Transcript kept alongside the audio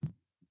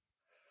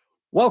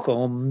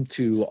Welcome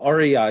to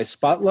REI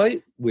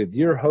Spotlight with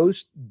your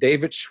host,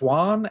 David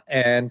Schwann.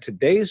 And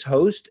today's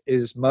host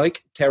is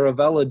Mike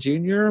Taravella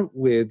Jr.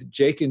 with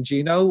Jake and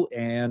Gino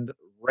and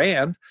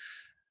Rand.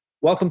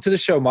 Welcome to the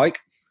show, Mike.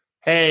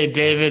 Hey,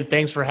 David.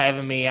 Thanks for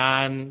having me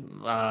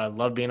on.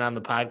 Love being on the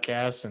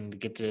podcast and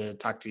get to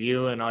talk to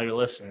you and all your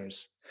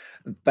listeners.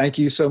 Thank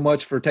you so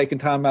much for taking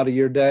time out of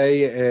your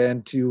day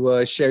and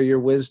to share your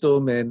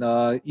wisdom and,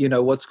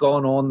 what's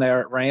going on there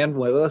at Rand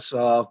with us.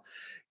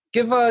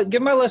 Give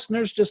my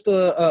listeners just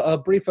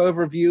a brief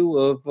overview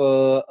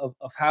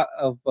of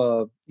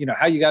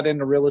how you got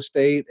into real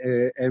estate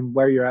and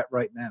where you're at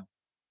right now.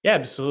 Yeah,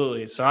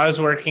 absolutely. So I was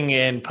working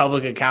in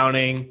public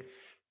accounting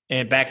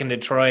and back in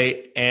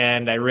Detroit,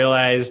 and I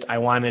realized I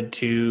wanted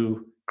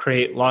to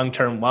create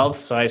long-term wealth.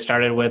 So I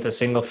started with a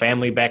single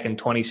family back in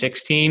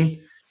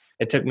 2016.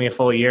 It took me a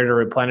full year to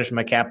replenish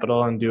my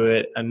capital and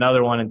do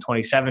another one in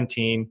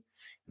 2017. And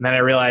then I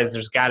realized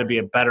there's got to be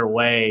a better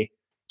way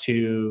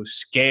to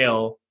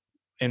scale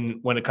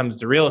when it comes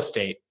to real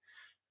estate.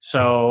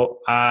 So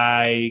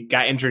I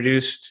got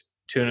introduced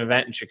to an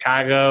event in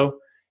Chicago,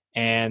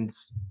 and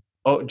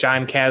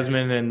John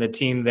Kasman and the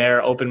team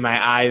there opened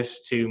my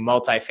eyes to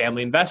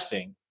multifamily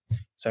investing.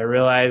 So I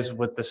realized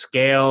with the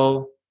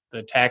scale,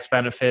 the tax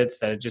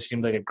benefits, that it just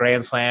seemed like a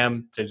grand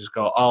slam to just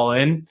go all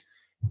in.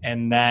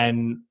 And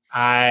then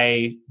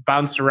I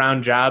bounced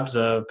around jobs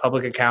of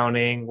public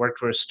accounting,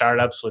 worked with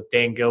startups with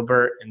Dan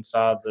Gilbert, and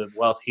saw the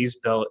wealth he's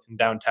built in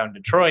downtown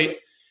Detroit.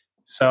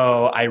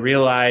 So I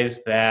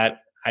realized that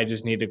I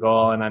just need to go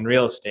all in on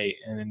real estate.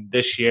 And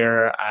this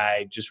year,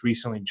 I just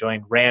recently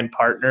joined Rand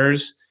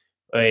Partners,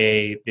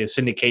 the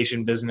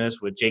syndication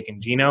business with Jake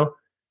and Gino.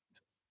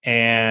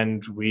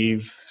 And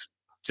we've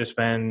just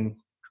been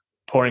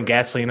pouring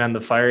gasoline on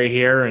the fire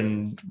here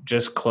and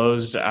just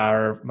closed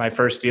my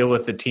first deal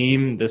with the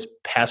team this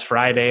past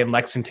Friday in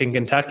Lexington,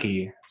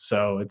 Kentucky.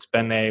 So it's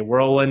been a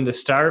whirlwind to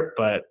start,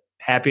 but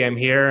happy I'm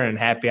here and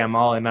happy I'm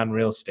all in on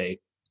real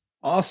estate.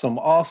 Awesome.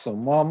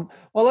 Well,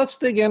 let's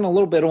dig in a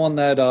little bit on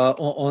that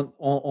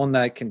on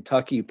that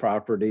Kentucky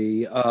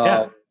property.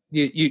 Yeah.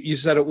 You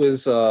said it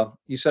was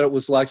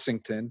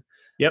Lexington.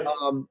 Yep.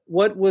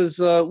 What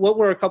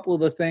were a couple of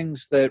the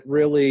things that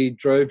really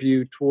drove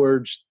you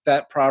towards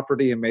that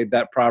property and made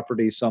that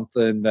property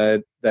something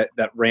that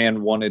Rand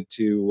wanted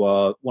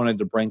to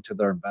bring to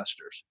their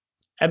investors?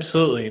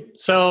 Absolutely.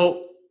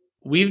 So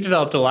we've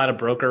developed a lot of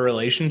broker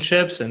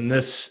relationships, and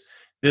this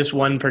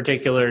one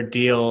particular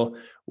deal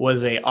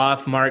was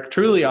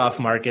truly off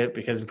market,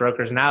 because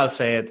brokers now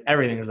say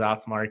everything is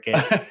off market.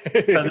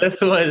 So this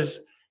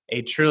was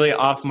a truly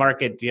off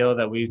market deal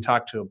that we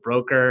talked to a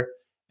broker.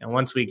 And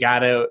once we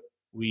got it,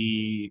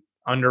 we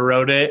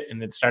underwrote it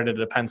and it started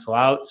to pencil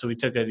out. So we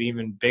took an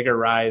even bigger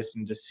rise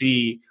and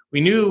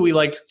we knew we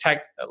liked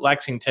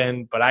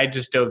Lexington, but I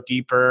just dove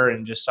deeper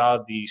and just saw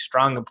the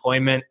strong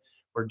employment.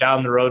 We're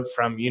down the road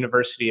from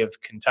University of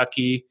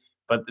Kentucky,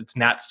 but it's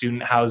not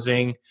student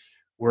housing.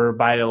 We're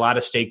by a lot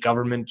of state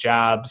government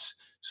jobs.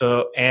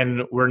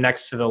 And we're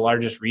next to the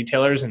largest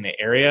retailers in the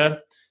area.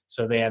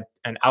 So they have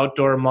an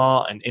outdoor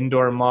mall, an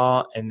indoor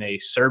mall, and a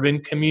suburban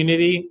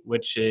community,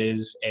 which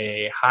is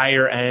a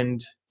higher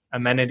end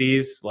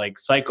amenities like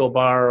Cycle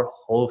Bar,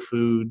 Whole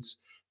Foods,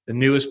 the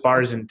newest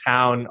bars in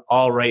town,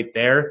 all right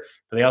there.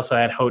 But they also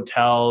had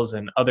hotels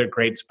and other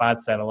great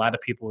spots that a lot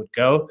of people would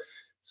go.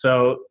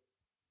 So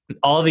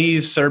all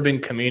these suburban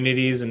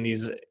communities and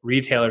these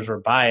retailers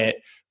were by it,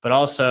 but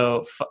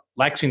also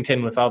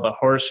Lexington, with all the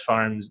horse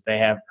farms, they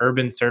have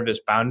urban service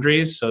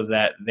boundaries so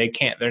that they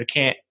can't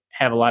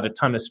have a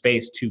ton of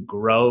space to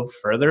grow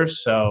further.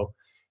 So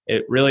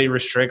it really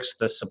restricts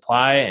the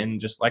supply, and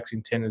just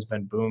Lexington has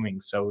been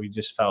booming. So we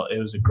just felt it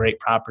was a great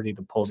property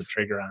to pull the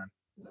trigger on.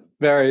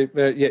 Very,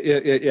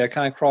 yeah.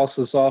 Kind of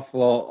crosses off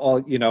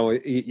all.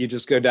 You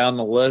just go down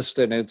the list,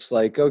 and it's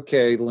like,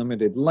 okay,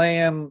 limited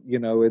land.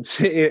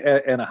 It's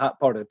in a hot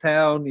part of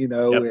town.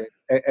 Yep.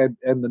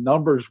 And the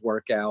numbers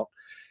work out.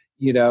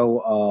 That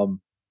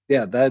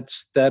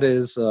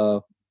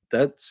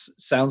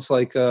sounds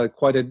like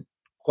quite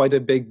a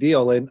big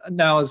deal. And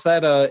now, is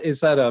that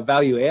a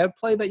value add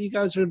play that you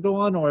guys are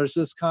doing, or is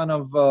this kind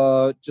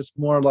of just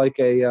more like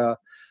a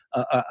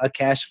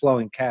cash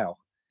flowing cow?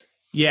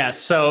 Yeah,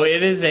 so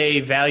it is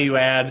a value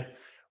add.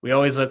 We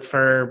always look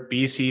for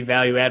BC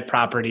value add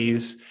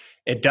properties.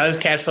 It does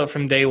cash flow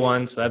from day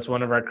one, so that's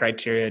one of our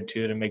criteria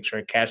too, to make sure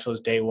it cash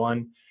flows day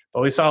one.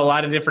 But we saw a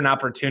lot of different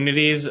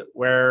opportunities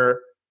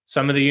where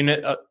some of the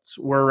units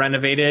were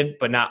renovated,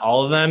 but not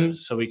all of them,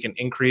 so we can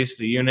increase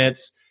the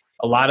units.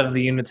 A lot of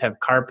the units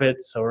have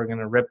carpets, so we're going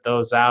to rip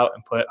those out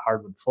and put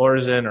hardwood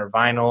floors in or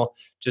vinyl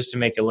just to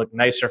make it look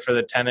nicer for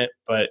the tenant,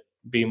 but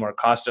be more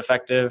cost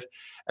effective.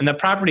 And the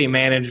property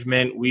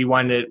management, we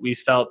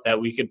felt that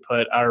we could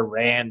put our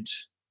Rand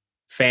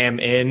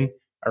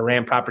our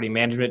Rand property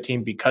management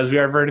team, because we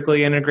are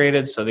vertically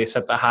integrated. So they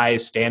set the high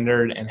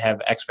standard and have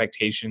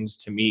expectations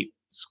to meet,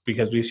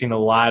 because we've seen a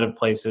lot of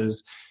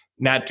places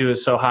not do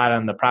so hot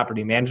on the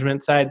property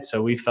management side.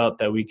 So we felt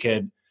that we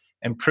could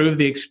improve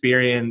the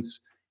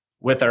experience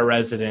with our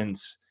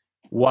residents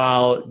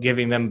while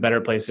giving them better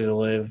places to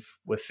live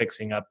with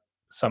fixing up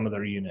some of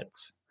their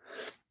units.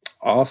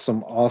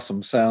 Awesome.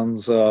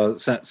 Sounds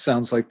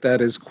like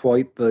that is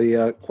quite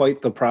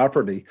the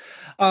property.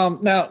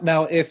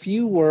 Now, if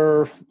you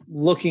were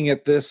looking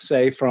at this,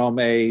 say, from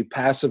a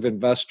passive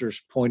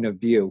investor's point of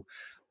view,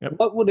 Yep.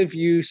 what would have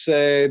you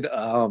said?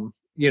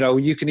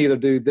 You can either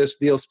do this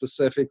deal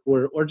specific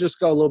or just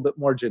go a little bit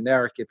more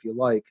generic if you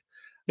like.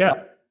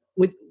 Yeah.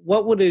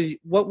 What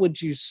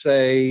would you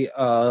say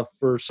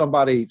for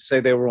somebody, say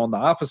they were on the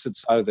opposite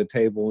side of the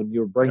table and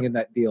you're bringing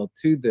that deal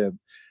to them?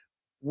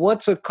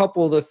 What's a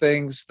couple of the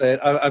things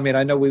that I mean?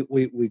 I know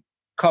we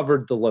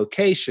covered the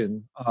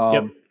location,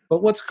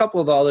 but what's a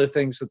couple of the other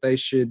things that they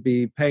should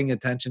be paying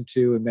attention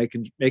to and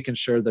making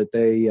sure that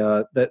they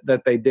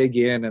that they dig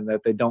in and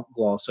that they don't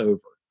gloss over?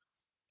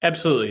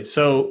 Absolutely.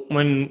 So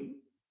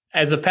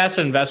as a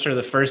passive investor,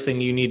 the first thing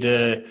you need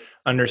to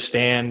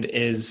understand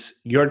is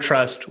your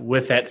trust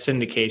with that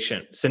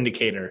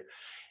syndicator.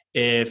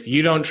 If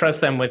you don't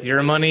trust them with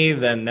your money,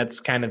 then that's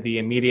kind of the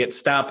immediate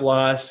stop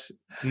loss.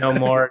 No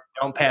more,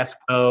 don't pass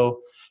go,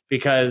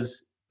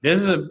 because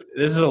this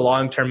is a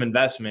long-term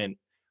investment.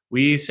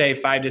 We say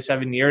 5 to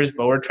 7 years,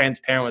 but we're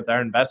transparent with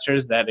our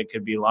investors that it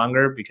could be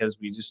longer because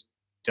we just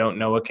don't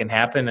know what can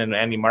happen in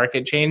any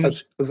market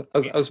change.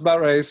 I was about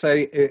ready to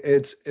say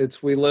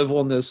it's we live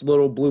on this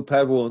little blue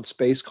pebble in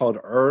space called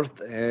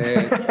Earth,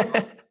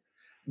 and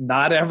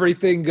not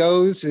everything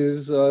goes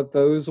as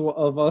those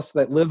of us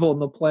that live on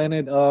the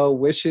planet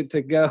wish it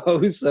to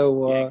go.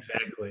 So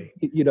exactly,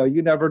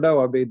 you never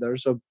know. I mean,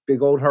 there's a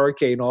big old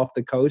hurricane off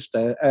the coast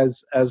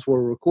as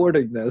we're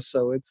recording this,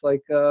 so it's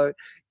like 5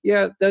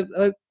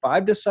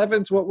 to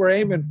 7 is what we're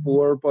aiming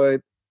for.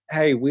 But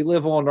hey, we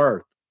live on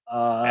Earth.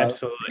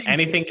 Absolutely,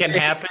 anything can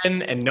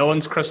happen, and no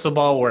one's crystal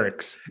ball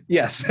works.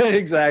 Yes,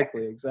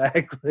 exactly.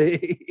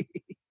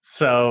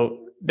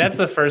 So that's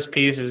the first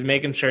piece, is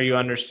making sure you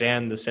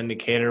understand the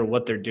syndicator,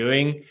 what they're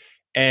doing.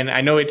 And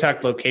I know we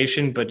talked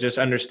location, but just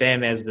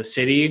understand as the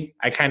city,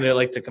 I kind of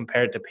like to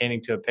compare it to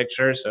painting to a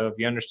picture. So if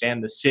you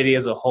understand the city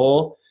as a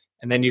whole,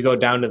 and then you go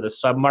down to the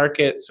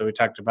submarket. So we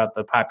talked about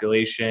the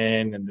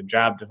population and the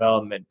job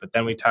development, but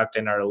then we talked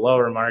in our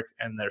lower market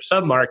and their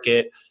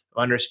submarket,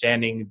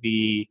 understanding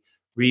the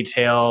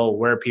retail,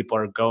 where people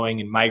are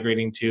going and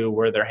migrating to,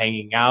 where they're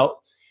hanging out.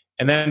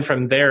 And then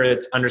from there,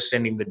 it's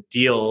understanding the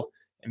deal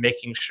and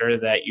making sure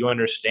that you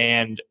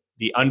understand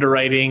the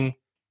underwriting,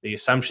 the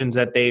assumptions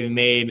that they've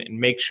made, and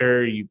make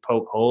sure you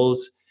poke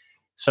holes.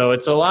 So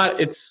it's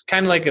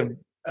kind of like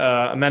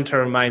a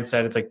mentor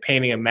mindset. It's like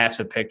painting a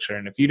massive picture.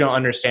 And if you don't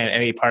understand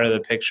any part of the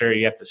picture,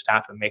 you have to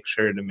stop and make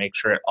sure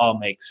it all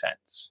makes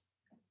sense.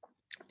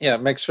 Yeah,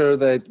 make sure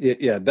that,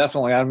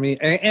 definitely. I mean,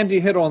 and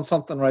you hit on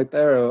something right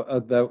there.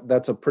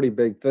 That's a pretty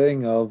big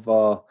thing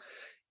of,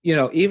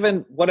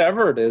 even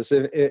whatever it is,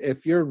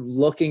 if you're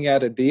looking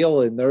at a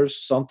deal and there's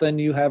something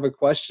you have a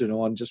question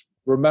on, just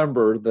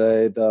remember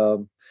that,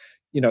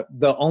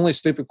 the only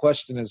stupid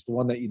question is the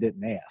one that you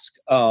didn't ask,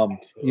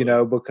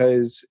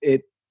 because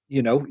if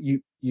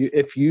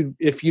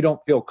you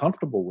don't feel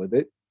comfortable with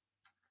it,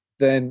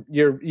 then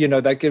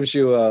that gives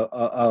you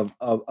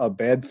a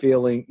bad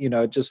feeling.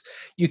 Just,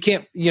 you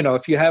can't,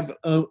 if you have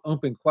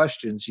open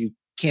questions, you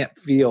can't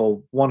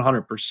feel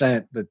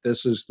 100% that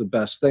this is the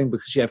best thing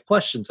because you have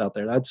questions out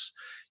there. That's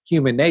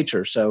human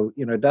nature. So,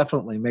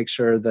 definitely make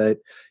sure that,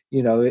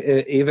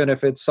 even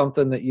if it's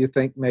something that you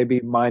think may be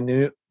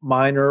minor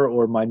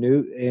or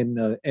minute in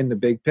the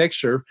big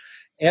picture,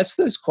 ask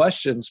those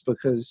questions,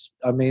 because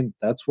I mean,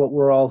 that's what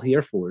we're all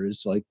here for,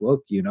 is like,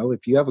 look,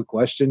 if you have a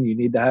question, you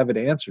need to have it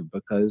answered,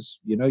 because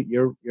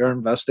you're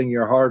investing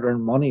your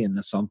hard-earned money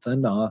into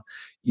something.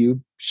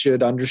 You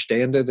should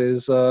understand it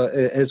as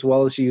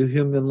well as you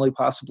humanly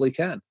possibly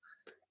can.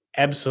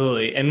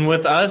 Absolutely. And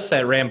with us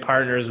at RAM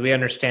Partners, we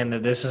understand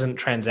that this isn't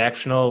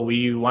transactional.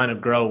 We want to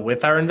grow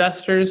with our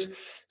investors.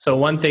 So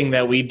one thing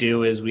that we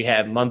do is we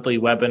have monthly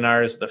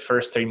webinars the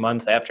first 3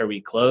 months after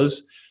we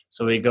close.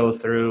 So we go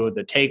through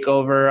the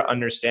takeover,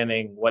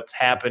 understanding what's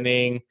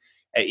happening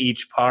at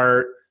each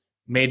part,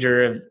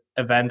 major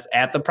events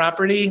at the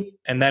property.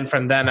 And then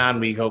from then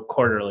on, we go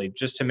quarterly,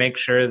 just to make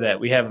sure that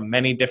we have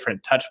many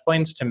different touch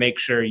points to make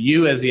sure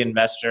you as the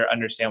investor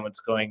understand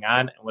what's going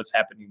on and what's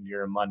happening to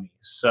your money.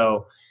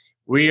 So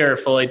we are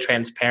fully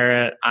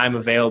transparent. I'm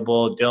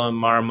available. Dylan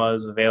Marma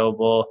is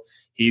available.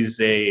 He's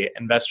a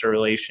investor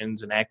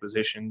relations and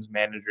acquisitions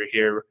manager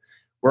here.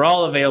 We're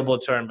all available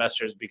to our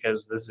investors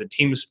because this is a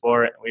team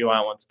sport and we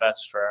want what's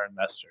best for our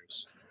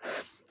investors.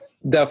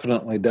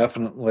 Definitely. That's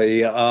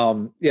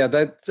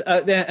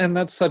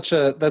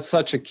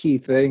such a key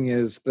thing,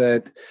 is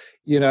that,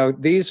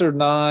 these are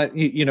not,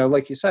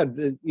 like you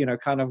said,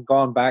 kind of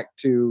gone back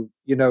to,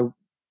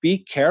 be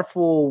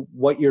careful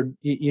what who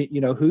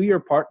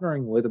you're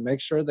partnering with, and make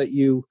sure that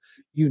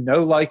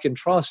like and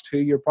trust who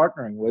you're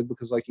partnering with,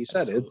 because like you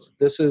said,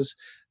 Absolutely.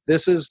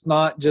 this is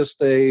not just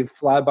a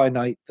fly by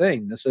night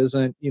thing. This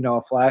isn't,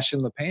 a flash in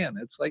the pan.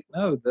 It's like,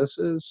 no, this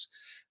is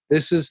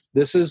this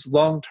is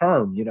long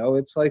term.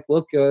 It's like,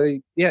 look, your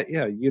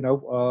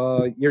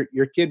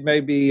kid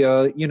may be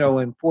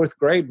in fourth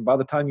grade, and by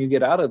the time you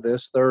get out of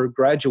this, they're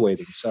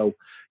graduating. So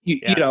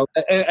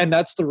and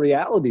that's the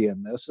reality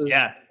in this is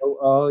Yeah.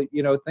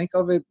 think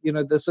of it.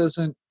 This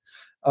isn't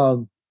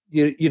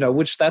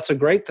which that's a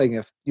great thing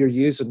if you're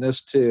using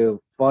this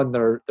to fund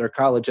their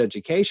college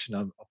education.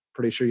 I'm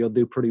pretty sure you'll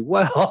do pretty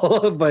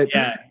well. But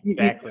yeah,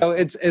 exactly.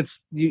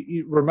 it's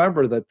you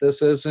remember that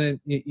this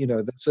isn't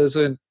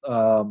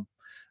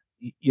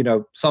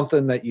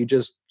something that you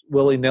just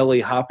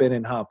willy-nilly hop in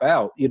and hop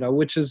out,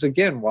 which is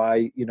again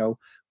why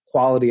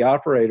quality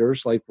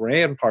operators like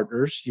Rand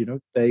Partners,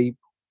 they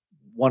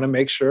want to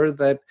make sure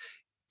that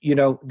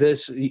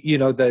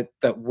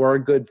that we're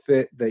a good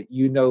fit, that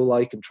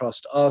like and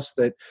trust us,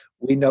 that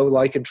we know,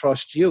 like and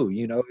trust you.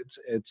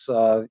 It's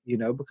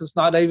because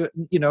not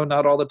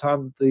all the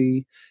time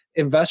the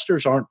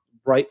investors aren't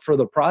right for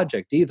the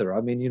project either. I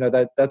mean,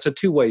 that's a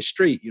two-way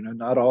street.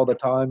 Not all the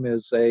time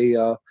is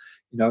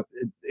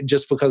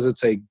just because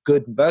it's a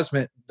good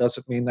investment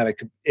doesn't mean that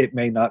it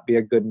may not be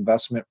a good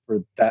investment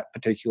for that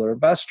particular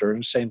investor.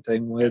 And same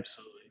thing with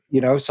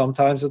Absolutely.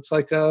 Sometimes it's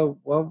like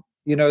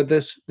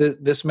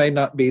this may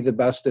not be the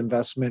best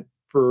investment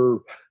for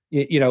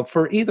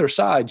for either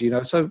side.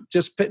 So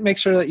just make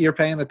sure that you're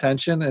paying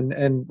attention,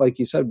 and like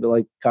you said,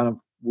 like kind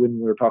of when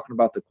we were talking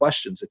about the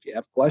questions, if you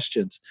have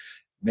questions,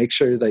 make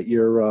sure that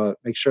you're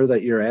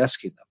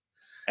asking them.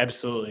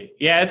 Absolutely.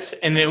 Yeah,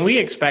 and then we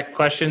expect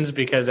questions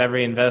because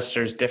every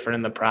investor is different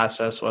in the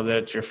process, whether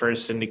it's your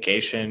first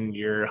syndication,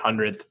 your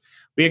 100th.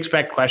 We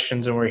expect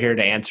questions and we're here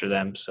to answer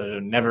them. So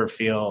never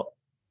feel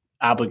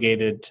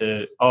obligated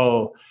to,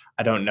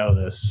 I don't know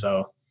this.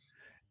 So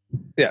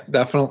yeah,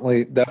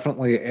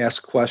 definitely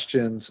ask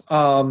questions.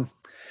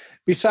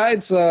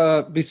 Besides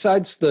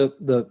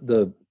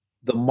the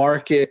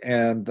market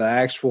and the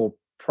actual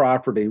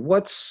property,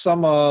 what's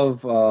some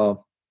of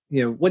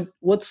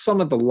what's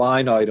some of the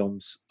line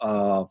items,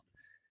 or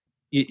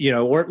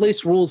at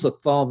least rules of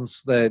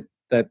thumbs that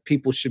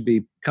people should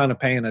be kind of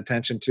paying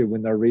attention to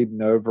when they're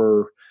reading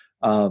over.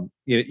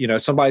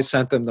 Somebody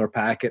sent them their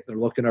packet, they're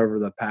looking over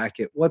the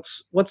packet.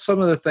 What's some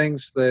of the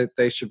things that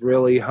they should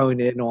really hone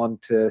in on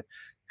to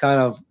kind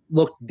of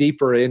look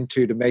deeper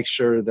into to make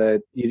sure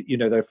that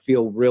they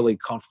feel really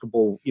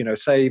comfortable?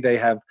 Say they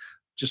have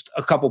just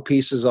a couple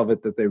pieces of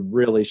it that they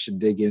really should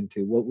dig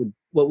into. What would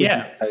you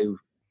say?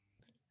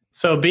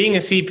 So being a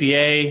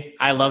CPA,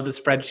 I love the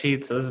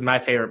spreadsheets. So this is my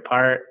favorite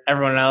part.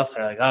 Everyone else,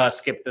 they're like,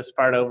 skip this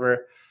part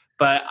over.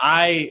 But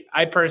I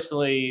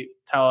personally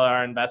tell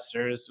our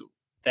investors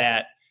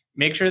that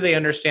make sure they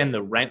understand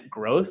the rent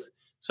growth.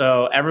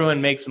 So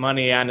everyone makes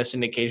money on a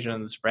syndication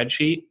on the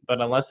spreadsheet,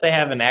 but unless they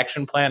have an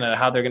action plan on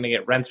how they're going to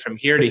get rents from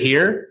here to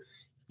here,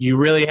 you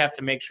really have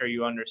to make sure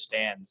you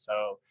understand.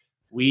 So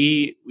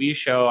we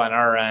show on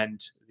our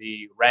end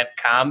the rent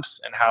comps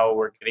and how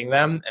we're getting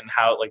them and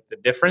how like the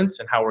difference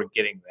and how we're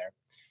getting there.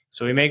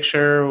 So we make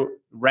sure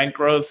rent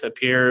growth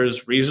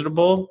appears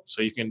reasonable.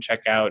 So you can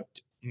check out,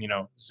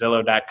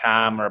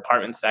 Zillow.com or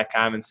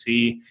apartments.com and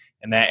see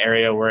in that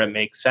area where it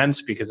makes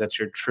sense, because that's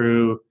your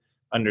true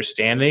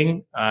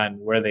understanding on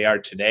where they are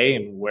today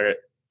and where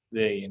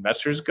the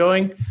investor is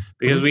going,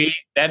 because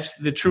that's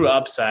the true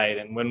upside.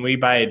 And when we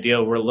buy a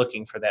deal, we're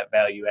looking for that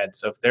value add.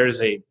 So if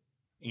there's a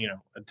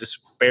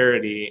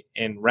disparity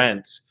in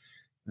rents,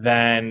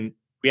 then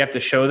we have to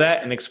show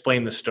that and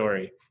explain the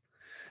story.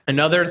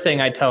 Another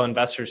thing I tell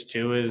investors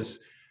too is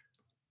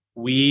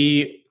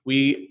we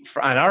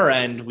on our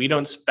end, we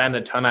don't spend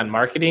a ton on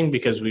marketing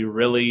because we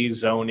really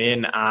zone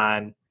in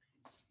on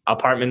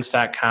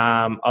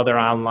apartments.com, other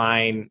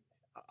online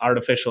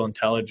artificial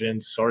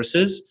intelligence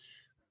sources.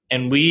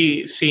 And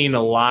we've seen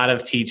a lot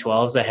of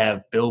T12s that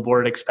have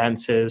billboard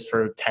expenses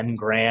for 10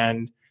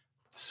 grand,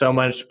 so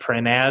much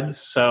print ads.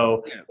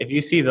 So if you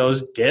see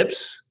those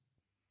dips,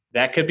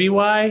 that could be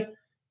why.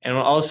 And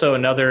also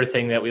another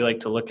thing that we like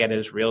to look at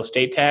is real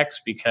estate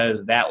tax,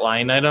 because that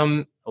line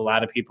item, a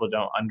lot of people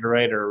don't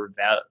underwrite or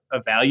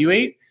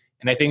evaluate.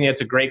 And I think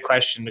that's a great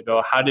question to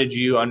go, how did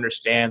you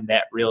understand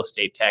that real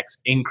estate tax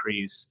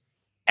increase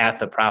at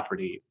the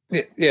property?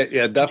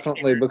 Yeah,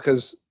 definitely.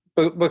 Because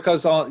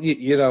all,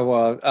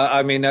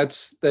 I mean,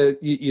 that's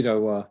that's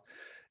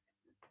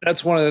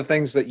one of the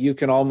things that you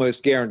can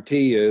almost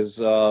guarantee is,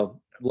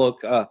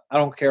 look, I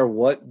don't care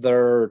what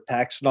their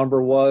tax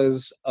number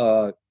was,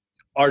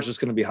 ours is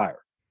going to be higher.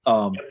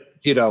 I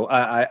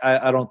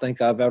don't think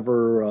I've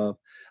ever,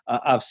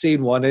 I've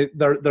seen one.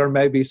 There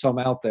may be some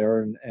out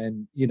there,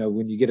 and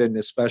when you get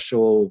into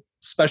special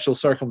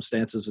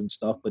circumstances and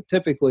stuff, but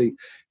typically,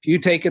 if you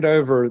take it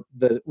over,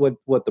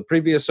 what the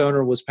previous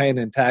owner was paying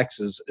in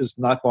taxes is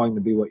not going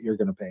to be what you're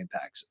going to pay in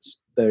taxes.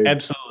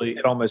 Absolutely,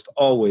 it almost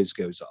always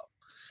goes up.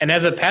 And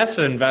as a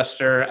passive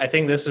investor, I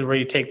think this is where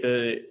you take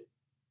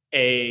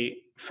a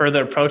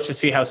further approach to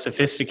see how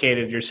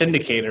sophisticated your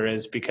syndicator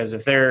is, because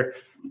if they're,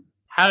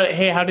 how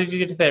did you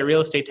get to that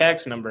real estate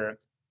tax number?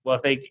 Well,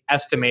 if they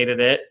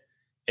estimated it,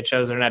 it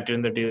shows they're not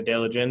doing their due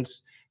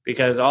diligence.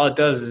 because all it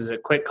does is a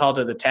quick call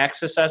to the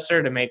tax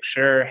assessor to make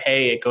sure,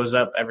 hey, it goes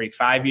up every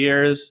 5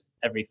 years,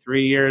 every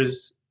 3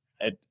 years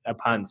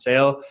upon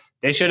sale.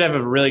 They should have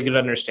a really good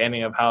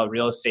understanding of how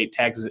real estate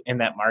taxes in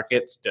that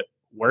market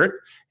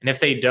work. And if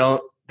they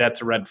don't,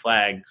 that's a red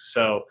flag.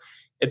 So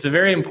it's a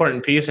very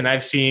important piece. And I'm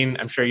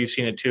sure you've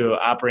seen it too,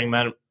 offering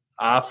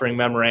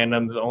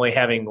memorandums only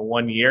having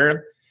 1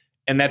 year.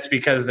 And that's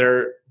because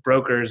their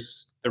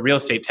brokers, the real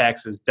estate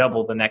taxes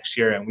double the next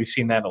year. And we've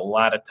seen that a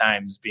lot of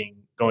times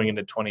going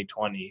into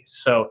 2020.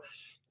 So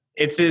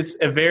it's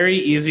a very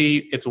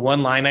easy, it's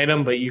one line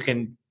item, but you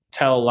can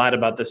tell a lot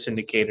about the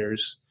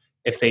syndicators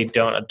if they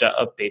don't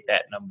update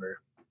that number.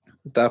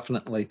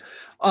 Definitely.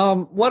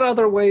 What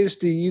other ways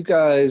do you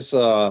guys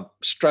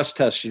stress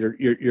test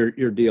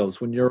your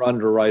deals when you're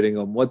underwriting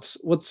them? What's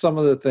some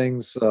of the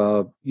things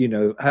how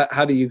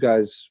do you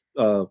guys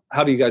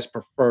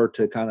prefer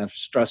to kind of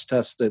stress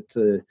test it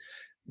to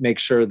make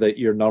sure that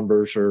your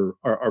numbers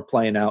are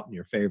playing out in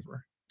your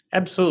favor?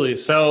 Absolutely.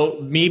 So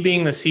me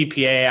being the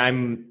CPA,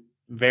 I'm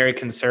very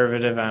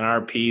conservative on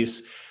our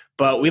piece,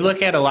 but we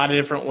look at a lot of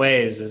different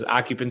ways. Is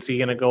occupancy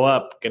going to go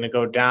up, going to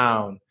go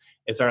down?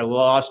 Is our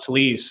loss to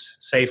lease,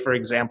 say, for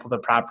example, the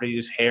property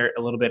is a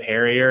little bit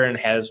hairier and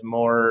has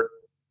more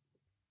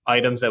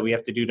items that we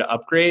have to do to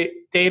upgrade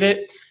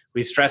it,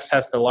 we stress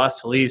test the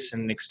loss to lease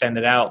and extend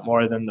it out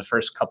more than the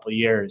first couple of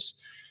years.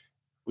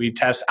 We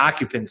test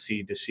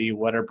occupancy to see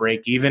what our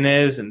break even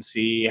is and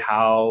see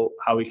how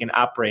we can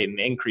operate and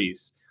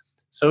increase.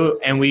 So,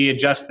 and we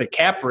adjust the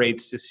cap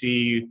rates to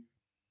see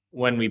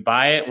when we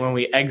buy it, when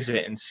we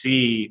exit, and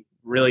see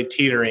really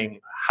teetering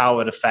how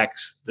it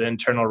affects the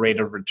internal rate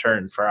of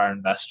return for our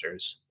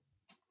investors.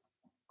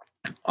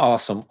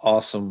 Awesome.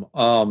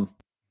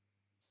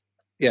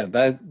 Yeah,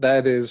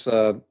 that is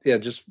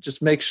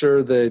just make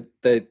sure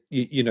that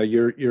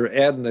you're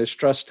adding those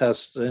stress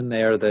tests in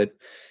there that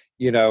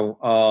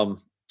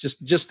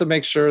just to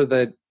make sure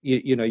that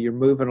you're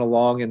moving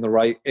along in the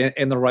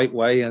right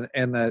way,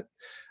 and that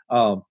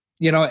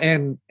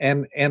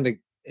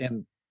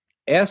and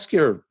ask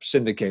your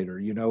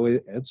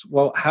syndicator, it's,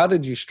 well, how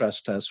did you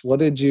stress test? What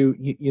did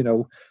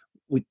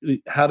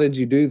how did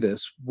you do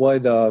this?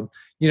 What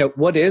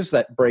is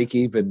that break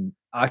even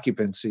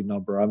occupancy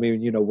number? I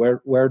mean,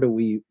 where do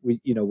we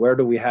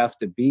have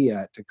to be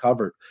at to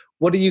cover it?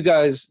 What do you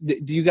guys,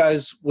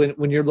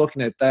 when you're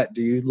looking at that,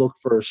 do you look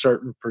for a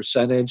certain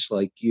percentage?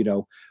 Like, if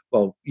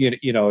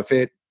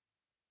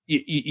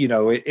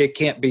it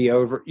can't be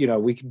over,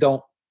 we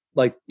don't,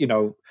 like,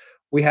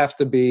 we have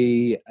to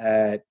be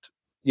at,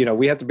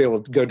 we have to be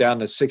able to go down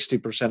to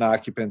 60%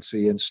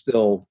 occupancy and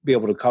still be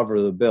able to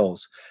cover the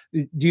bills.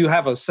 Do you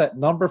have a set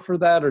number for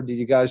that, or do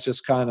you guys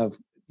just kind of,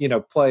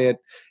 play it?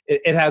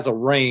 It has a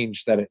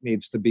range that it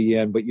needs to be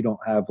in, but you don't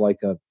have like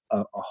a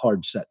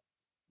hard set.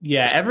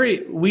 Yeah,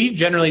 we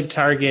generally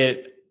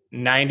target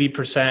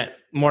 90%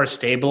 more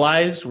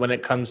stabilized when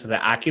it comes to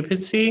the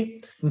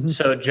occupancy. Mm-hmm.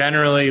 So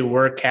generally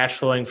we're cash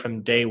flowing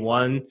from day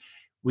one.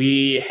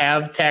 We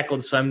have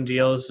tackled some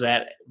deals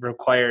that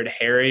required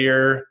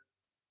hairier,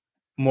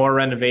 more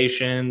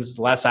renovations,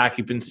 less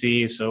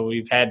occupancy. So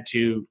we've had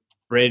to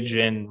bridge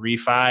and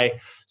refi.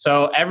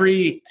 So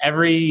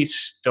every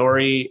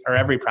story, or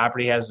every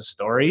property has a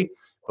story,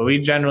 but we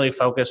generally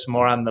focus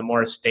more on the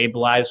more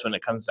stabilized when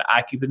it comes to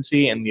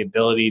occupancy and the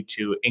ability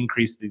to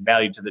increase the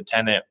value to the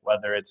tenant,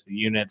 whether it's the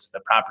units,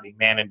 the property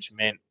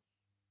management,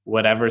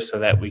 whatever, so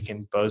that we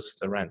can boost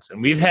the rents.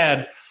 And we've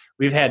had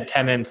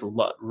tenants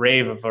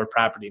rave of our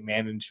property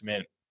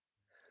management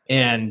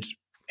and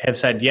have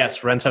said,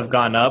 yes, rents have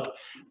gone up,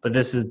 but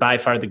this is by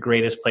far the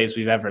greatest place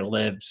we've ever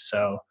lived.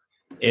 So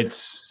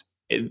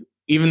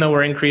even though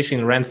we're increasing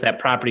the rents, that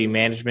property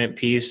management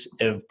piece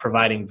of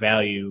providing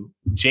value,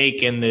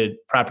 Jake and the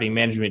property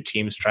management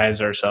team strives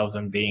ourselves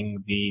on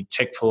being the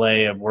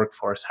Chick-fil-A of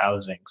workforce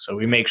housing. So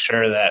we make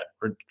sure that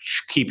we're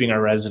keeping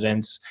our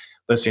residents,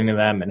 listening to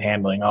them, and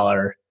handling all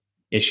our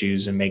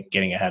issues and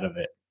getting ahead of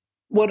it.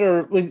 What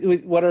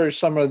are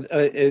some of,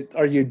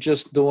 are you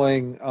just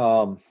doing,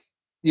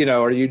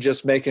 are you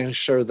just making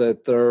sure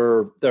that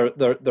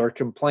their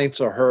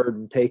complaints are heard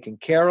and taken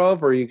care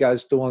of? Or are you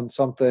guys doing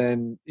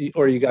something,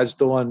 or are you guys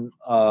doing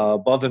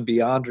above and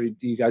beyond? Or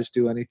do you guys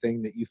do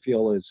anything that you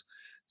feel is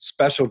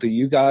special to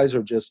you guys,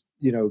 or just,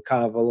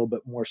 kind of a little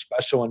bit more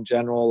special in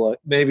general?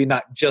 Maybe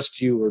not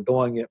just you are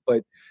doing it,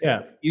 but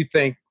you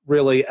think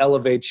really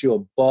elevates you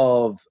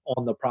above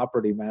on the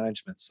property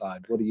management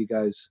side. What do you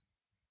guys?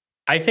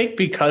 I think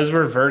because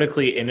we're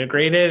vertically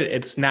integrated,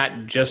 it's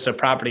not just a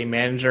property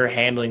manager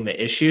handling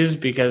the issues,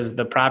 because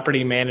the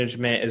property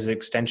management is an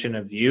extension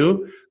of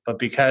you. But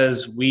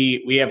because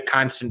we have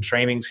constant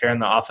trainings here in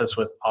the office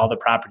with all the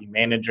property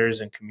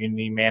managers and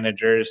community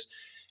managers,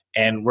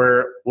 and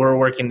we're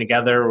working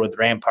together with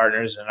RAM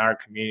Partners and our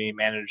community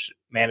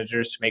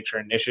managers to make sure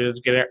initiatives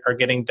are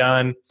getting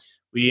done.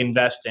 We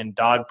invest in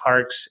dog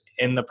parks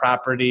in the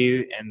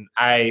property, and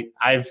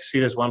I've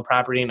seen this one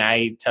property, and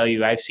I tell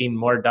you, I've seen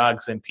more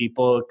dogs than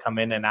people come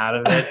in and out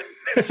of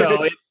it.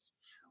 So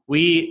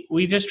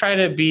we just try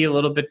to be a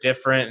little bit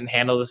different and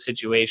handle the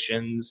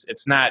situations.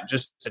 It's not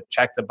just to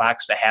check the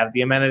box to have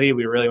the amenity.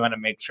 We really want to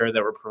make sure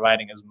that we're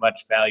providing as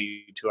much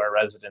value to our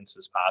residents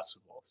as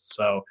possible.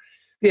 So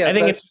Yeah, I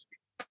think it's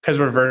because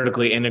we're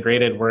vertically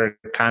integrated, we're in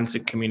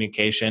constant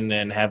communication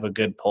and have a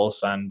good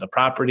pulse on the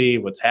property,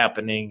 what's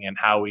happening, and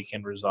how we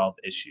can resolve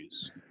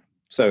issues.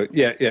 So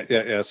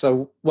yeah.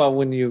 So well,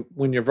 when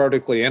you're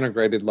vertically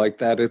integrated like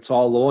that, it's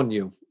all on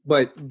you.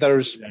 But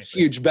there's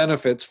huge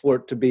benefits for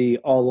it to be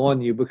all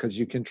on you because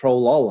you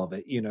control all of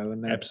it,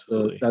 and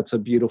that's a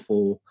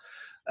beautiful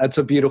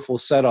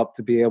setup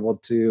to be able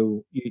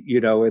to,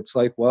 it's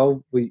like,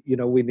 well, we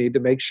need to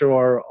make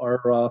sure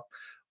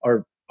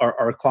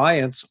our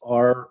clients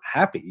are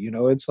happy.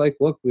 It's like,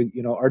 look,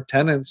 our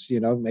tenants,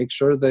 make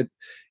sure that,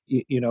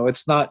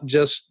 it's not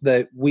just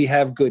that we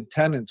have good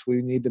tenants.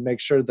 We need to make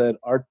sure that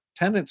our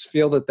tenants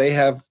feel that they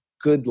have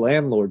good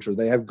landlords or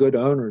they have good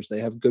owners.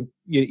 They have good,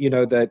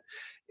 that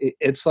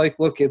it's like,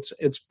 look,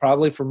 it's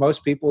probably for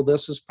most people,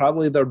 this is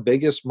probably their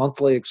biggest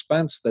monthly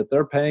expense that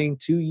they're paying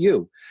to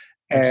you.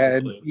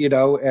 Absolutely. And,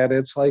 and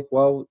it's like,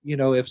 well,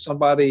 if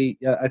somebody,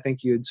 I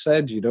think you had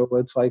said,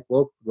 it's like,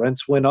 look,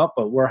 rents went up,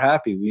 but we're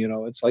happy.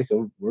 It's like,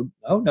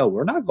 no,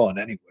 we're not going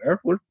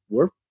anywhere. We're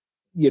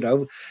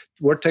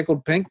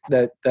tickled pink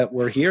that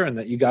we're here and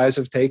that you guys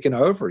have taken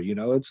over.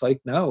 It's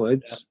like, no,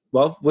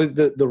 well, with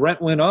the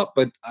rent went up,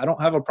 but I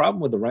don't have a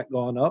problem with the rent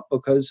going up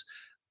because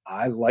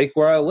I like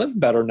where I live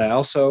better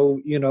now. So,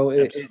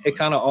 it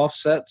kind of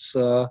offsets,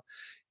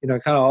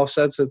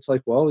 it's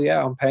like, well,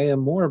 yeah, I'm paying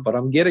more, but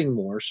I'm getting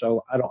more.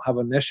 So I don't have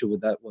an issue with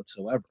that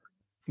whatsoever.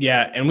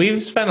 Yeah, and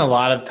we've spent a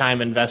lot of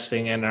time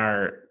investing in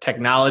our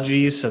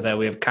technology so that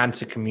we have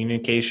constant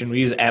communication.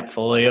 We use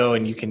AppFolio,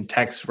 and you can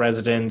text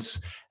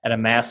residents at a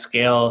mass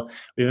scale.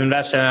 We've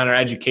invested in our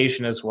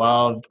education as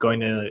well,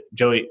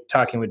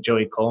 talking with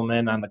Joey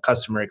Coleman on the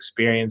customer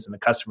experience and the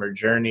customer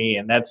journey.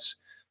 And that's,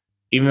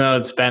 even though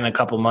it's been a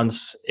couple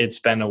months, it's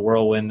been a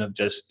whirlwind of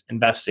just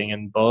investing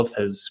in both,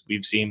 as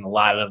we've seen a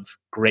lot of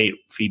great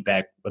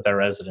feedback with our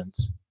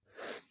residents.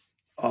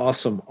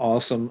 Awesome.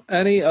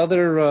 Any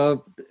other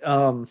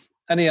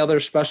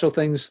special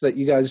things that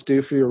you guys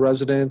do for your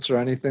residents or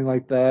anything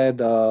like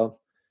that?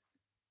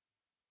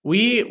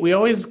 We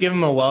always give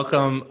them a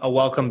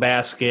welcome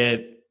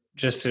basket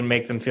just to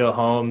make them feel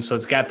home. So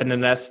it's got the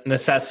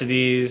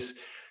necessities,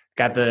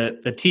 got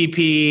the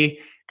teepee,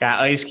 got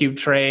ice cube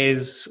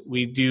trays.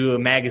 We do a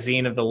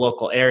magazine of the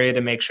local area to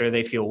make sure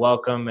they feel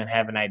welcome and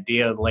have an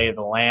idea of the lay of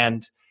the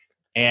land.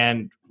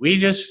 And we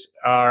just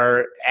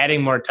are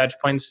adding more touch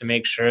points to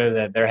make sure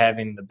that they're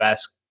having the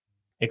best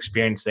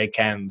experience they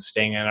can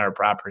staying in our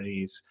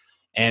properties.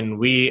 And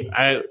we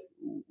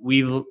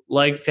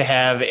like to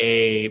have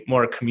a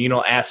more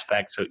communal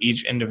aspect. So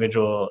each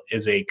individual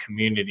is a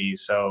community.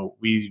 So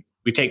we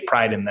take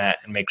pride in that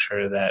and make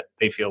sure that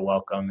they feel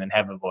welcome and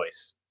have a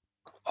voice.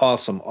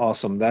 Awesome.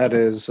 That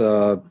is,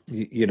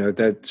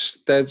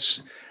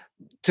 that's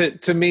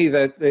to me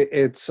that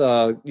it's,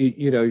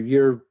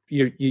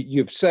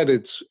 you've said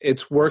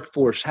it's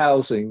workforce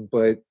housing,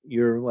 but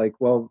you're like,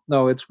 well,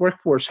 no, it's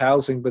workforce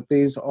housing, but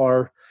these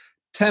are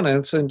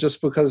tenants, and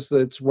just because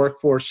it's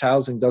workforce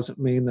housing doesn't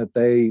mean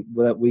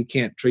that we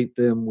can't treat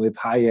them with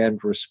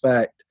high-end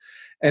respect.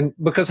 And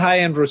because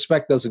high-end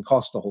respect doesn't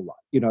cost a whole lot.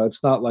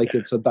 It's not like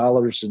it's a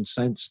dollars and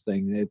cents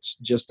thing. It's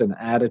just an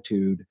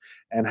attitude,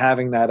 and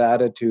having that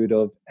attitude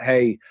of,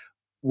 hey,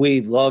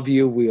 we love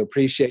you, we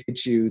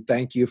appreciate you,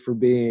 thank you for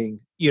being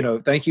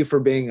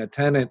a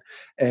tenant,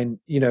 and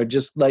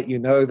just let you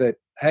know that,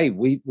 hey,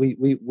 we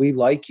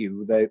like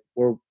you, that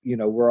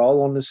we're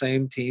all on the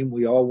same team.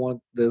 We all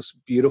want this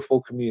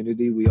beautiful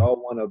community. We all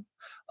want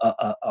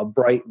a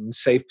bright and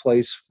safe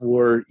place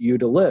for you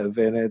to live.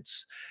 And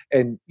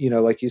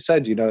like you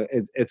said,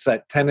 it's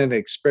that tenant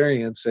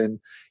experience, and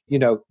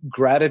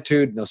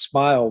gratitude and a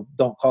smile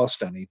don't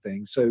cost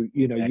anything. So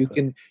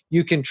Exactly.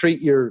 you can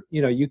treat your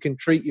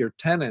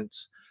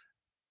tenants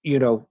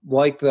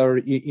like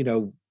they're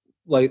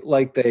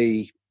like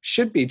they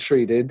should be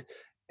treated,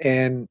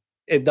 and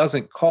it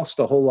doesn't cost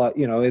a whole lot.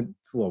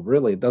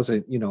 Really, it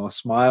doesn't. A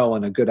smile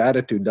and a good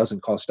attitude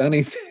doesn't cost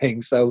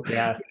anything. So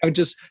Yeah.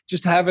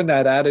 Just having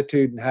that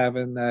attitude and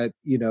having that,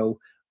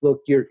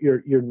 look,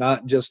 you're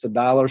not just a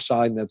dollar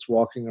sign that's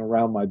walking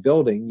around my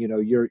building.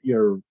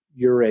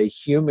 You're a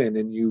human,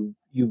 and you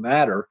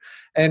matter.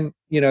 And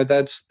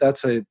that's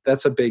a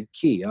big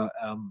key.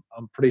 I'm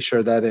pretty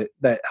sure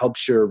that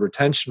helps your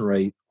retention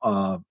rate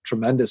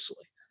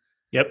tremendously.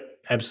 Yep,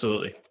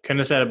 absolutely. Couldn't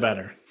have said it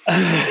better.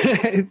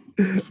 I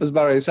was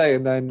about to say,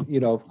 and then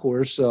of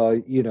course,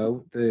 getting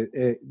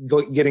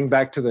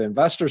back to the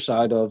investor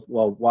side of,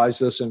 well, why is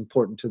this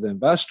important to the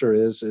investor?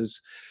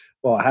 Is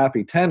well, a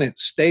happy tenant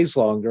stays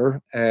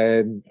longer,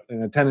 and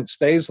a tenant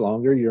stays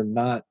longer, you're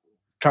not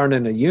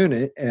turning a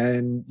unit,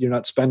 and you're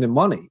not spending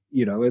money.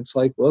 It's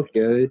like, look,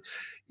 if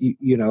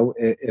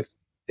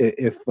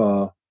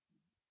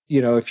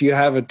if you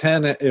have a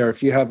tenant or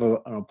if you have an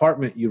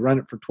apartment, you rent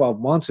it for 12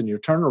 months and your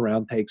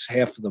turnaround takes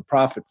half of the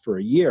profit for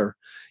a year,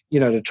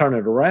 to turn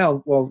it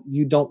around. Well,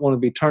 you don't want to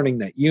be turning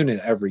that unit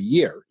every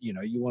year.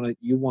 You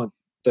want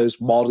those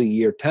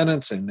multi-year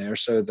tenants in there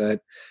so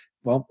that,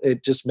 well,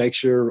 it just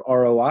makes your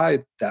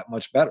ROI that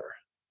much better.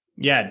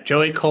 Yeah,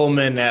 Joey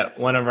Coleman at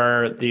one of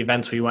the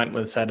events we went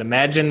with said,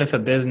 imagine if a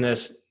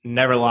business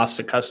never lost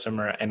a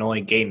customer and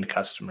only gained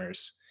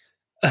customers.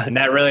 And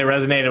that really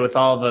resonated with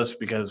all of us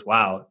because,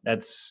 wow,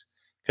 that's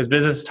because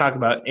businesses talk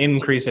about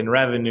increase in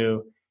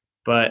revenue,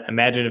 but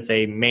imagine if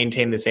they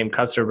maintained the same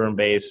customer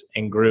base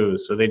and grew.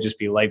 So they'd just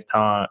be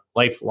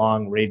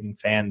lifelong raving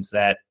fans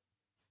that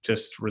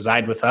just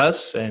reside with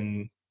us,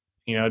 and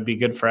it'd be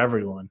good for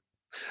everyone.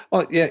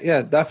 Oh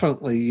yeah,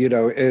 definitely.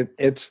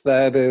 It's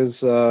that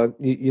is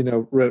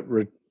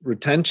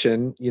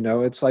retention.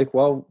 It's like,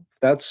 well,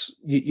 that's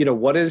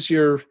what is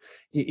your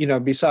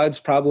besides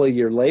probably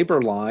your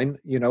labor line.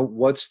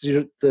 What's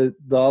the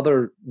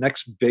other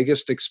next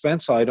biggest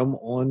expense item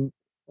on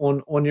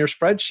your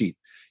spreadsheet?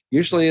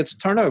 Usually, it's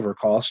turnover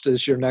cost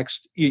is your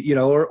next,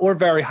 or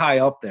very high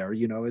up there.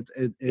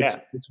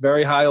 It's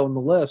very high on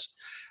the list,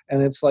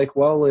 and it's like,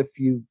 well, if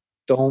you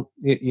don't,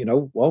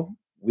 well,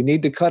 we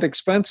need to cut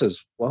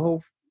expenses.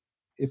 Well,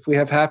 if we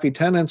have happy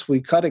tenants, we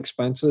cut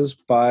expenses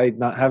by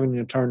not having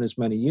to turn as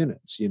many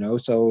units.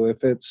 So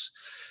if it's,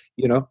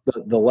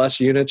 the less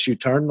units you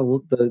turn,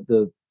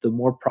 the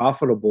more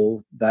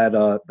profitable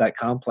that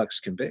complex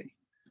can be.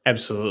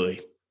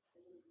 Absolutely.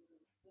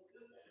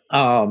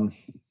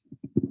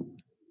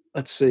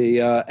 Let's see.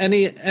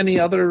 Any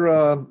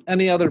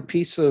other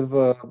piece of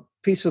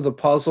the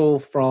puzzle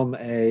from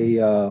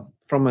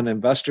an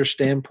investor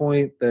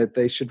standpoint that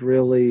they should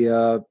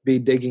really be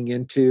digging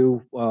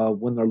into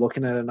when they're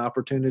looking at an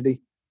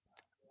opportunity?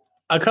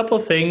 A couple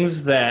of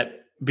things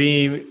that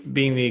being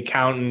the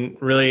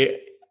accountant really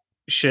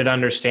should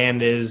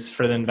understand is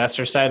for the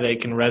investor side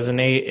that can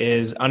resonate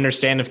is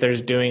understand if the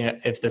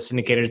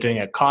syndicator is doing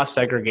a cost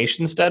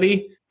segregation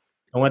study.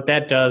 And what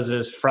that does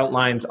is front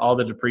lines all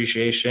the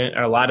depreciation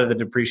or a lot of the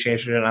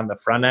depreciation on the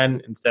front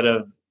end instead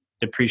of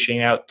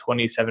depreciating out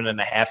 27 and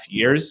a half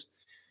years.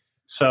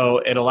 So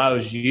it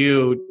allows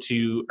you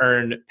to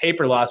earn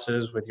paper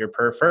losses with your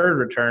preferred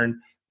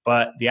return,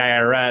 but the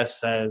IRS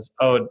says,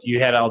 oh, you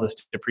had all this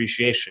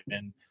depreciation.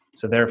 And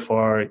so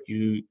therefore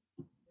you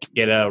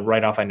get a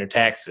write-off on your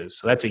taxes.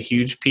 So that's a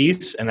huge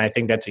piece. And I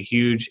think that's a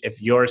huge,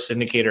 if your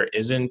syndicator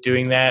isn't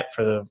doing that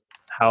for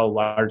how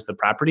large the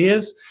property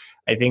is,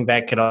 I think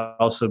that could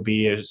also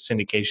be a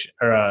syndication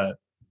or a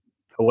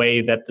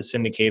way that the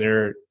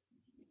syndicator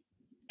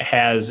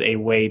has a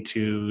way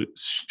to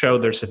show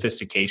their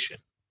sophistication.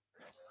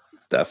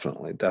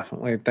 Definitely.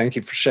 Thank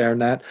you for sharing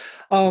that.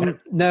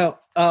 Now,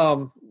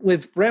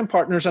 with Rand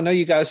Partners, I know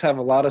you guys have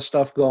a lot of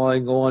stuff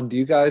going on. Do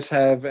you guys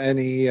have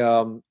any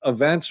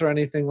events or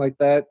anything like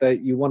that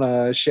you want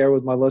to share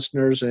with my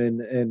listeners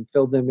and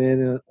fill them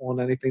in on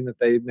anything that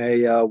they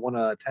may want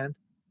to attend?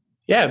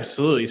 Yeah,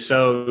 absolutely.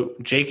 So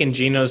Jake and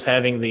Gino's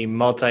having the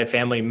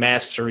Multifamily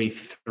Mastery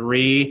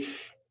 3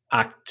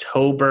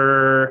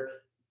 October,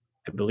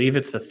 I believe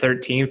it's the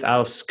 13th.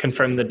 I'll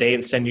confirm the date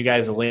and send you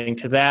guys a link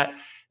to that.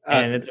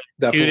 And it's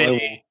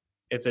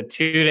a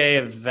 2-day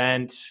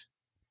event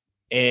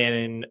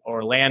in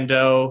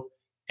Orlando,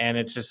 and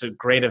it's just a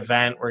great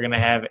event. We're going to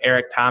have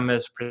Eric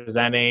Thomas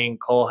presenting,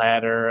 Cole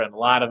Hatter, and a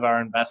lot of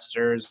our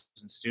investors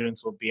and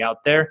students will be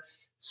out there.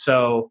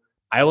 So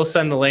I will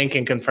send the link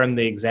and confirm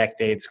the exact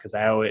dates because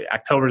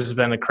October has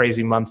been a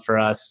crazy month for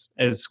us.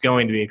 It's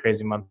going to be a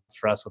crazy month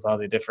for us with all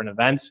the different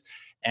events.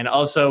 And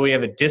also we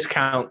have a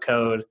discount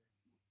code,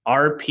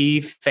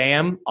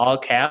 RPFAM, all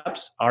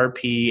caps,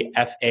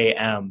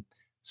 RPFAM.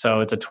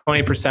 So it's a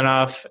 20%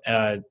 off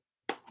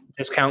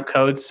discount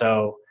code.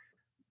 So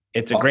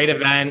it's a great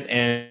event.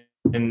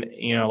 And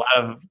a lot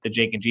of the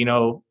Jake and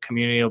Gino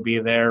community will be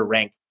there.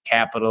 Rank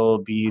Capital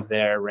will be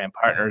there. Rand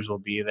Partners will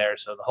be there.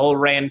 So the whole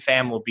Rand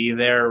fam will be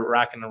there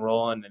rocking and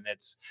rolling. And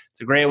it's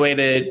a great way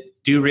to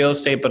do real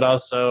estate, but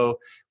also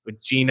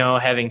with Gino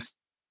having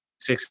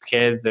 6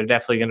 kids, they're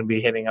definitely going to be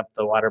hitting up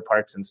the water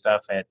parks and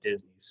stuff at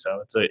Disney.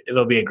 So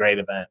it'll be a great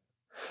event.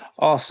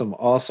 Awesome.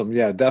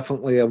 Yeah,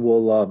 definitely.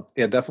 We'll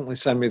definitely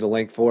send me the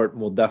link for it,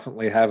 and we'll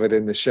definitely have it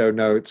in the show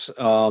notes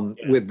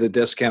with the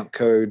discount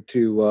code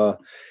to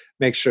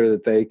make sure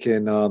that they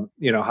can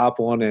hop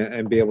on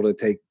and be able to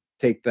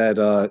take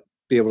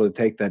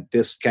that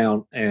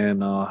discount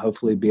and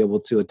hopefully be able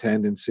to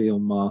attend and see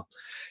them.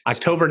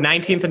 October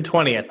 19th and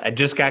 20th. I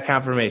just got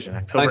confirmation.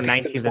 October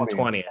 19th and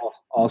 20th.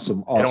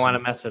 Awesome. I don't want to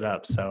mess it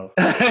up. So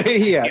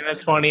yeah. 19th and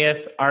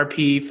 20th,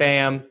 RP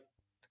fam,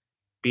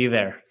 be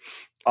there.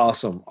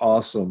 Awesome.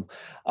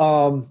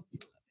 Do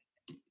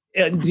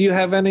you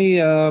have any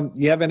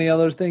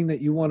other thing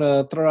that you want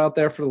to throw out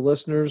there for the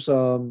listeners?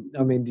 Do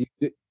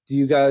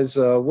you guys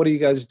what do you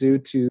guys do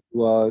to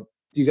do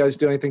you guys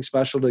do anything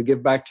special to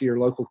give back to your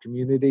local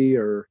community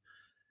or?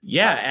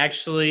 Yeah,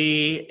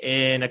 actually,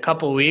 in a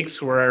couple of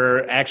weeks,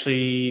 we're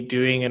actually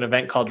doing an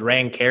event called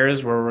Rand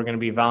Cares, where we're going to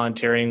be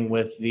volunteering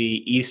with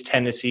the East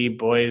Tennessee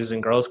Boys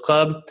and Girls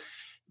Club.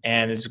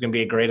 And it's going to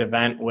be a great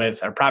event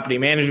with our property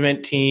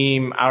management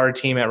team, our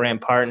team at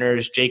Rand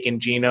Partners, Jake and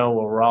Gino,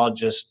 where we're all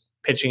just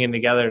pitching in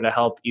together to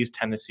help East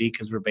Tennessee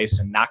because we're based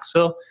in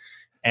Knoxville.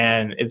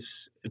 And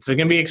it's going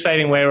to be an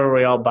exciting way where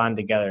we all bond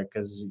together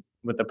because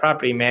with the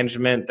property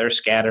management, they're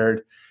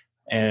scattered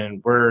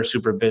and we're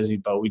super busy,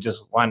 but we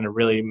just want to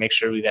really make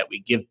sure that we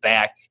give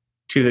back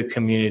to the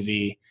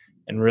community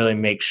and really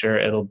make sure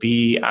it'll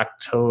be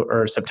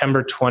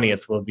September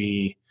 20th. We'll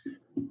be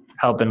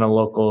helping a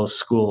local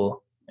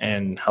school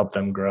and help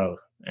them grow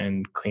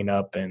and clean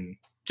up and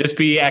just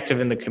be active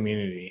in the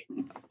community.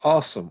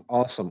 Awesome.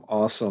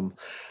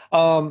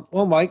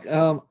 Well, Mike,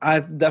 I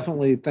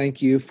definitely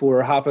thank you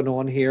for hopping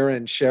on here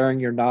and sharing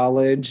your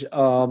knowledge.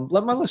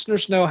 Let my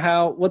listeners know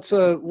what's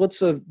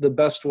the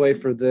best way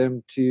for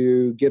them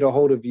to get a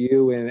hold of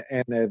you and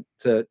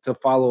to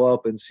follow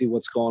up and see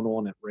what's going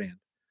on at Rand.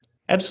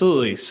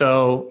 Absolutely.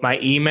 So my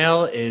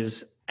email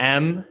is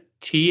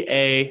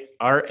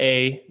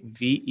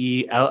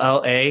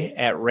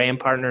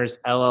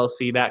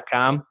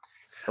mtaravella@randpartnersllc.com.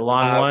 It's a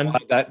long one. I'll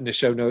have that in the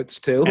show notes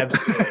too.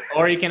 Absolutely.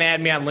 Or you can add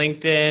me on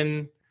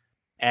LinkedIn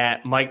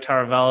at Mike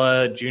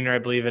Taravella Jr., I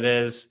believe it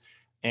is.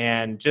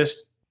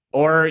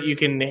 Or you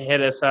can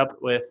hit us up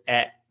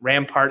at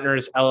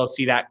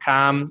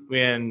randpartnersllc.com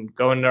and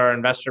go into our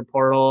investor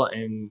portal,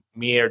 and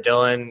me or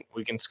Dylan,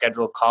 we can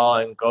schedule a call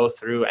and go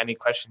through any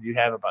questions you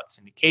have about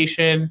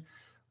syndication,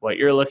 what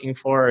you're looking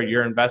for,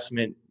 your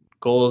investment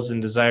goals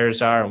and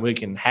desires are, and we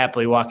can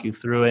happily walk you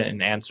through it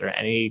and answer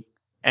any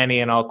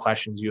and all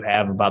questions you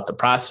have about the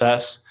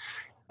process.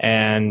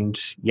 And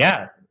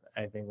yeah,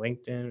 I think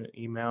LinkedIn,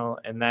 email,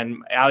 and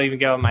then I'll even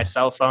go on my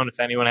cell phone.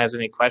 If anyone has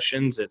any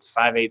questions, it's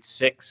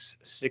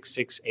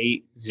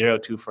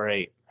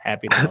 586-668-0248.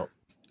 Happy to help.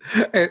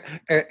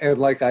 And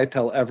like I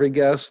tell every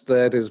guest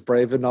that is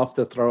brave enough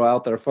to throw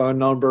out their phone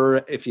number,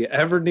 if you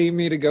ever need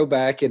me to go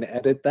back and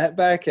edit that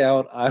back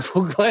out, I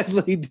will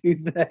gladly do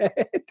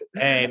that.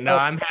 Hey, no,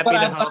 I'm happy to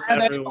help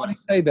everyone.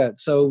 Say that.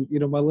 So,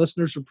 my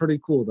listeners are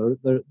pretty cool.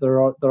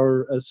 There are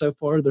so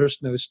far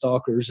there's no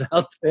stalkers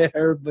out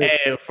there. But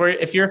hey,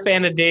 if you're a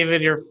fan of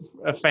David,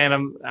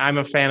 I'm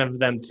a fan of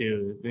them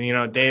too.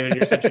 David,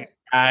 you're such a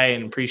guy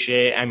and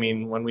appreciate. I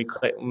mean, when we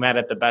met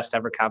at the Best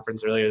Ever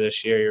conference earlier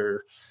this year,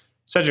 you're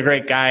such a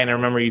great guy, and I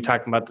remember you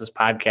talking about this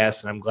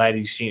podcast, and I'm glad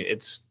you've seen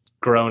it's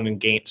grown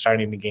and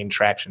starting to gain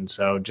traction.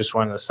 So just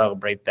wanted to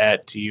celebrate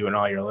that to you and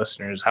all your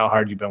listeners, how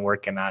hard you've been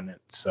working on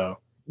it. So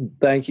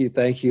thank you.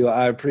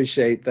 I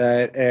appreciate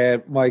that.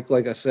 And Mike,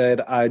 like I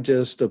said, I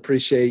just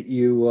appreciate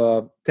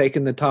you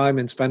taking the time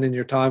and spending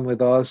your time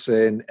with us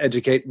and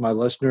educating my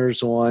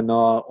listeners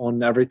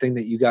on everything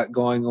that you got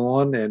going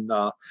on. And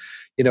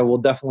we'll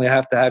definitely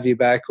have to have you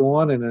back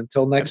on. And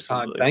until next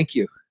time, thank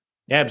you.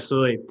 Yeah,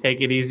 absolutely. Take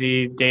it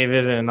easy,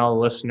 David, and all the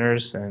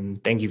listeners,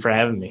 and thank you for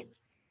having me.